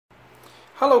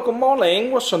Hello, good morning.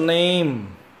 What's your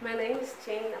name? My name is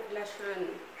Jane Ablashan.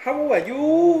 How old are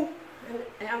you?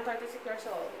 I am 36 years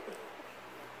old.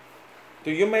 Do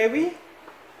you marry?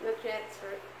 Not yet,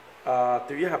 sir.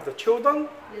 Do you have the children?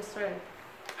 Yes, sir.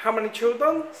 How many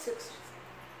children? 6.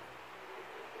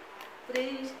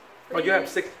 3. Oh, you have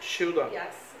 6 children.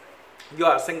 Yes. You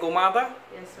are a single mother?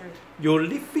 Yes, sir. You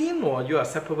live in or you are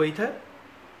separated?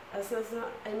 I live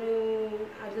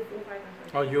in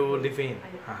partnership. Oh, you live in.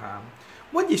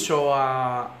 What is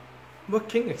your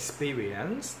working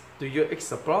experience? Do you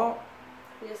explore?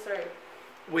 Yes, sir.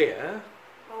 Where?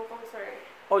 Hong Kong, sir.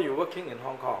 Oh, you're working in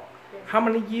Hong Kong. Yes. How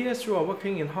many years you are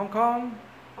working in Hong Kong?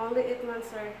 Only 8 months,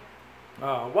 sir.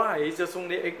 Why? It's just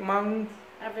only 8 months.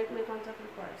 I break my contract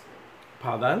before, sir.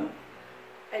 Pardon?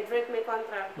 I break my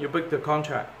contract. You break the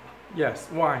contract? Yes.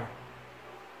 Why?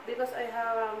 Because I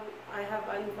have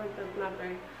an important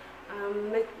number.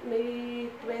 My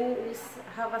twin is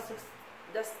have a 6.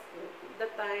 That's the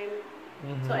time.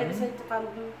 So I decided to come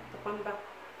back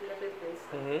to the Philippines.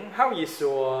 How is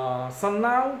your son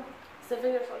now?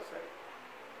 7 years old, sir.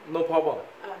 No problem.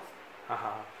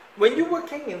 When you're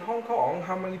working in Hong Kong,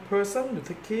 how many person you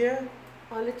take care?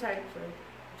 Only child, sir.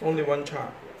 Only one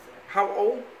child. Yes, sir. How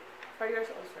old? 4 years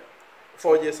old, sir.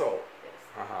 4 years old.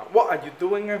 Yes. What are you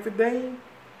doing every day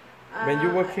when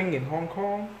you're working in Hong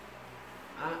Kong?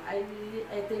 I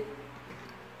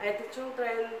take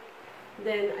children.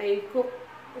 Then I cook.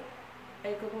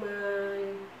 I cook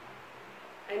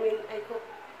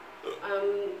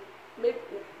make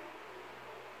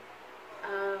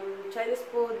Chinese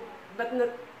food, but not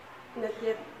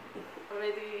yet.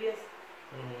 Already, yes.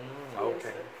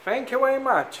 Okay. Yes, Thank you very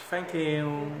much. Thank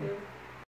you. Thank you.